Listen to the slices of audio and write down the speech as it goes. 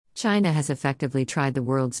China has effectively tried the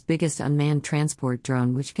world's biggest unmanned transport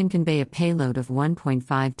drone, which can convey a payload of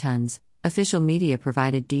 1.5 tons, official media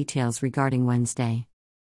provided details regarding Wednesday.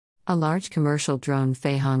 A large commercial drone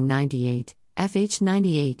Feihong 98,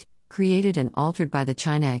 FH-98, created and altered by the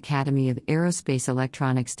China Academy of Aerospace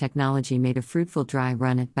Electronics Technology, made a fruitful dry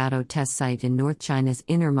run at Baotou test site in North China's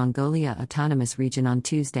Inner Mongolia Autonomous Region on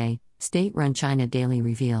Tuesday, state-run China Daily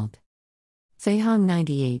revealed. Feihong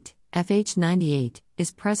 98, FH-98,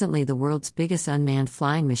 is presently the world's biggest unmanned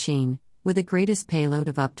flying machine, with a greatest payload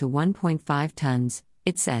of up to 1.5 tons,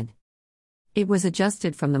 it said. It was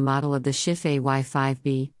adjusted from the model of the Shifei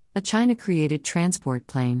Y-5B, a China-created transport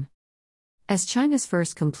plane. As China's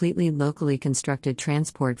first completely locally constructed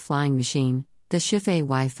transport flying machine, the Shifei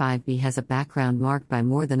Y-5B has a background marked by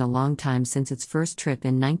more than a long time since its first trip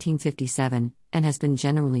in 1957, and has been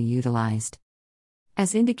generally utilized.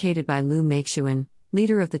 As indicated by Liu Meixuan,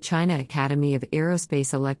 leader of the China Academy of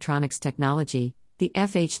Aerospace Electronics Technology, the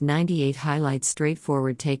FH-98 highlights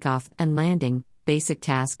straightforward takeoff and landing, basic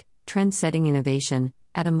task, trend-setting innovation,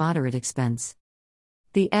 at a moderate expense.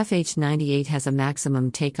 The FH-98 has a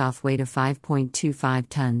maximum takeoff weight of 5.25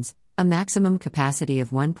 tons, a maximum capacity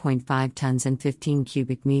of 1.5 tons and 15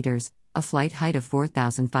 cubic meters, a flight height of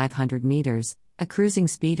 4,500 meters, a cruising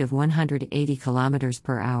speed of 180 km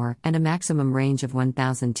per hour, and a maximum range of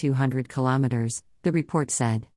 1,200 km, the report said.